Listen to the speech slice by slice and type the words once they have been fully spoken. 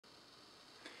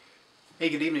Hey,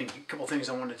 good evening. A couple things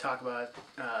I wanted to talk about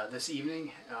this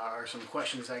evening are some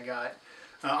questions I got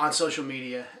on social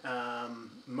media,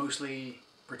 mostly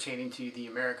pertaining to the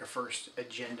America First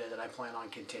agenda that I plan on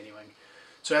continuing.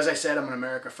 So as I said, I'm an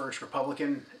America First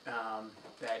Republican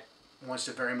that wants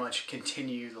to very much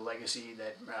continue the legacy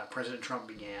that President Trump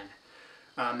began.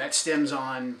 That stems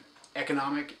on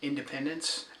economic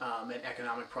independence and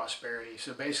economic prosperity.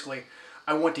 So basically,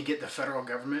 I want to get the federal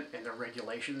government and their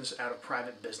regulations out of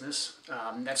private business.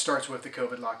 That starts with the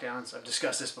COVID lockdowns. I've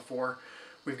discussed this before.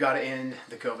 We've got to end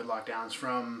the COVID lockdowns.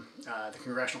 From the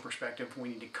congressional perspective, we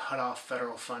need to cut off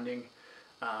federal funding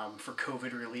for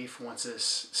COVID relief once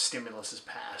this stimulus is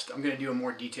passed. I'm going to do a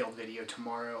more detailed video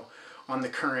tomorrow on the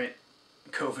current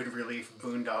COVID relief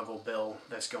boondoggle bill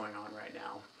that's going on right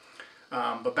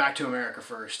now. But back to America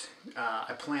First.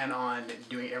 I plan on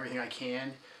doing everything I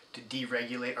can to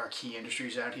deregulate our key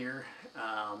industries out here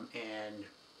and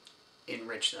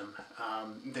enrich them.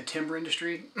 The timber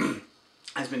industry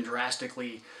has been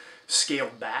drastically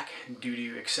scaled back due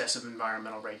to excessive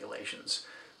environmental regulations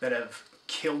that have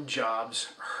killed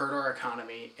jobs, hurt our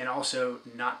economy, and also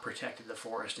not protected the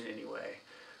forest in any way.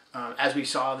 As we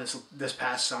saw this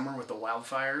past summer with the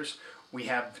wildfires, we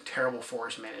have terrible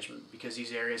forest management because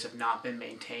these areas have not been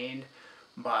maintained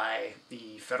by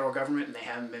the federal government and they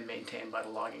haven't been maintained by the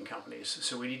logging companies.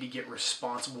 So we need to get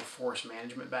responsible forest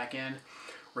management back in,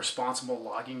 responsible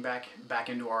logging back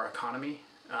into our economy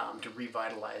to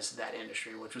revitalize that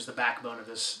industry, which was the backbone of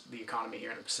the economy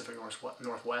here in the Pacific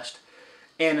Northwest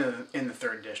and in the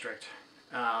 3rd District.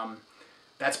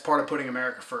 That's part of putting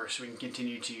America first, so we can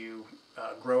continue to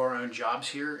grow our own jobs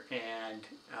here and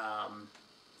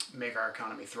make our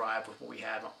economy thrive with what we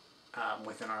have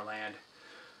within our land.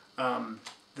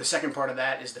 The second part of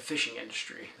that is the fishing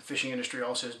industry. The fishing industry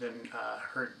also has been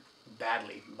hurt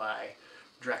badly by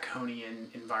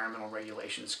draconian environmental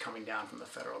regulations coming down from the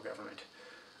federal government.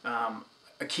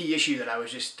 A key issue that I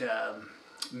was just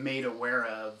made aware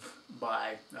of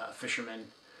by fishermen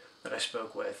that I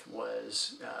spoke with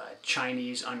was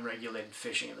Chinese unregulated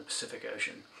fishing in the Pacific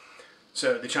Ocean.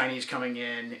 So the Chinese coming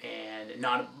in and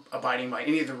not abiding by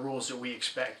any of the rules that we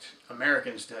expect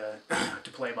Americans to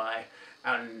play by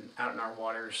out in our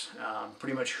waters,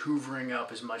 pretty much hoovering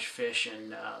up as much fish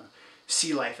and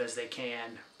sea life as they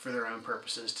can for their own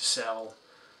purposes to sell,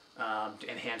 to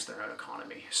enhance their own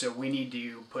economy. So we need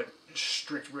to put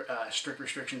strict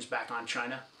restrictions back on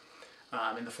China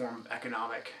in the form of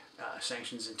economic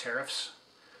sanctions and tariffs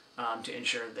to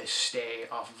ensure that they stay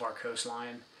off of our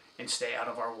coastline and stay out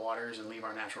of our waters and leave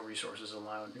our natural resources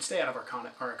alone and stay out of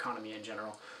our economy in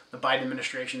general. The Biden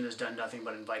administration has done nothing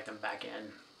but invite them back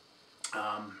in.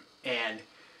 And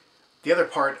the other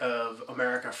part of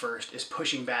America First is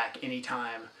pushing back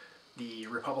anytime the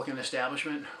Republican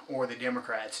establishment or the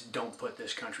Democrats don't put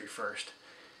this country first.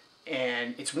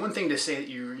 And it's one thing to say that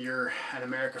you're an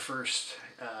America First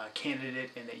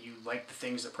candidate and that you like the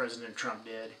things that President Trump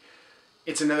did.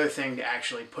 It's another thing to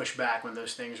actually push back when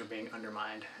those things are being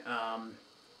undermined.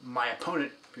 My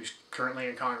opponent, who's currently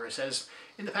in Congress, has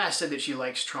in the past said that she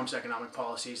likes Trump's economic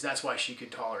policies. That's why she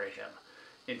could tolerate him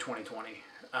in 2020.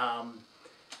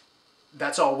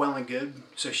 That's all well and good.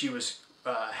 So she was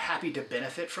happy to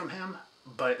benefit from him,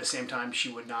 but at the same time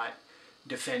she would not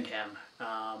defend him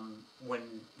when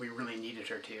we really needed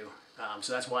her to.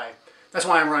 So that's why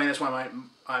I'm running. That's why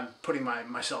I'm putting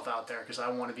myself out there, because I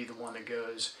want to be the one that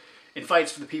goes and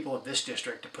fights for the people of this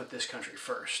district to put this country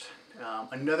first.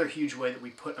 Another huge way that we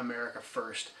put America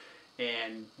first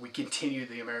and we continue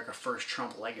the America First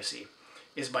Trump legacy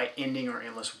is by ending our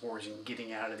endless wars and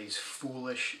getting out of these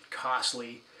foolish,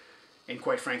 costly, and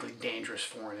quite frankly dangerous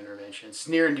foreign interventions. It's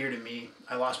near and dear to me.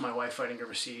 I lost my wife fighting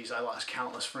overseas. I lost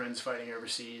countless friends fighting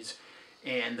overseas.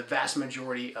 And the vast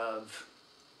majority of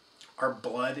our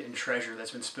blood and treasure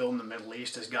that's been spilled in the Middle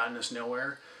East has gotten us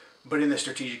nowhere, but in the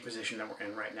strategic position that we're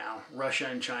in right now. Russia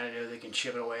and China know they can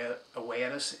chip it away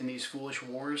at us in these foolish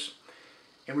wars,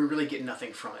 and we really get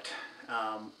nothing from it.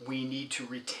 We need to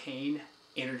retain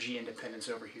energy independence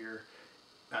over here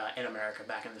in America,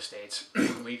 back in the States.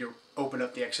 We need to open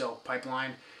up the XL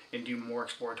pipeline and do more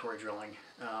exploratory drilling.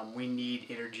 We need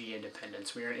energy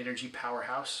independence. We are an energy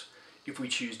powerhouse if we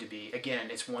choose to be. Again,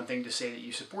 it's one thing to say that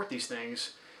you support these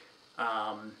things.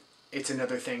 It's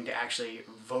another thing to actually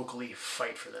vocally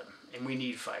fight for them. And we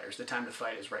need fighters. The time to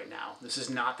fight is right now. This is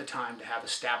not the time to have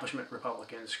establishment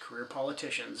Republicans, career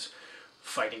politicians,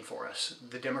 fighting for us.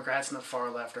 The Democrats and the far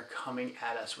left are coming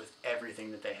at us with everything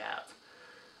that they have.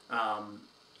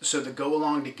 So the go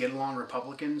along to get along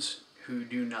Republicans who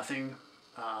do nothing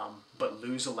but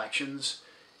lose elections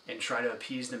and try to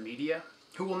appease the media,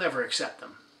 who will never accept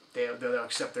them. They'll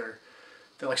accept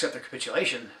they'll accept their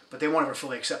capitulation, but they won't ever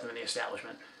fully accept them in the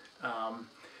establishment.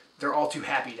 They're all too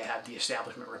happy to have the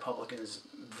establishment Republicans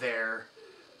there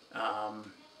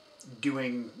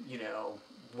doing, you know,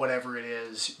 whatever it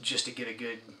is just to get a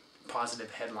good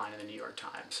positive headline in the New York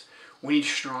Times. We need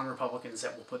strong Republicans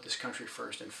that will put this country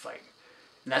first and fight.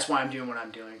 And that's why I'm doing what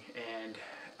I'm doing. And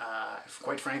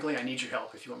quite frankly, I need your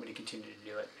help if you want me to continue to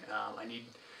do it. I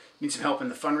need some help in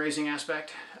the fundraising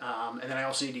aspect. And then I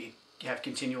also need to have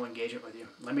continual engagement with you.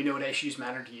 Let me know what issues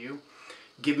matter to you.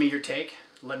 Give me your take.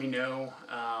 Let me know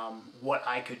what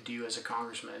I could do as a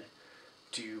congressman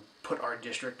to put our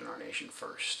district and our nation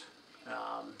first.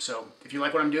 So if you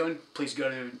like what I'm doing, please go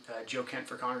to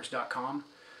joekentforcongress.com.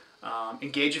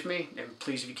 Engage with me, and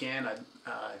please, if you can, I'd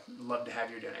love to have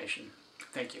your donation.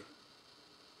 Thank you.